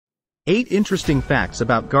8 interesting facts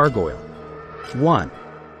about gargoyle. 1.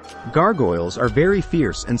 Gargoyles are very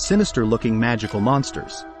fierce and sinister-looking magical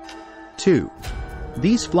monsters. 2.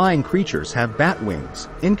 These flying creatures have bat wings,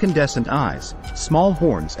 incandescent eyes, small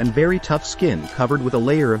horns and very tough skin covered with a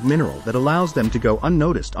layer of mineral that allows them to go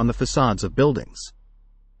unnoticed on the facades of buildings.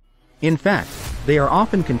 In fact, they are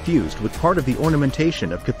often confused with part of the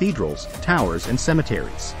ornamentation of cathedrals, towers and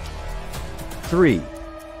cemeteries. 3.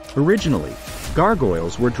 Originally,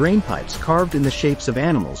 gargoyles were drainpipes carved in the shapes of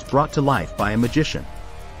animals brought to life by a magician.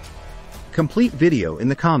 Complete video in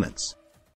the comments.